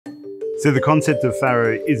So the concept of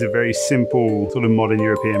Farro is a very simple sort of modern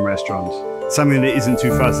European restaurant. Something that isn't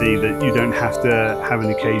too fussy, that you don't have to have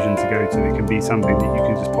an occasion to go to. It can be something that you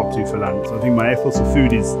can just pop to for lunch. So I think my ethos of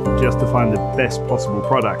food is just to find the best possible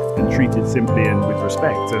product and treat it simply and with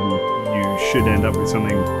respect, and you should end up with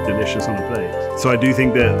something delicious on a plate. So I do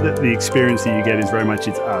think that the experience that you get is very much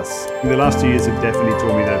it's us. The last 2 years have definitely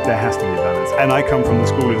taught me that there has to be a balance. And I come from the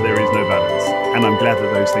school of there is no balance. And I'm glad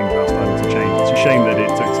that those things are starting to change. It's a shame that it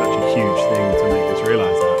took such a huge thing to make us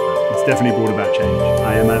realise that, but it's definitely brought about change.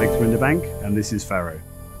 I am Alex Winterbank, and this is Farro.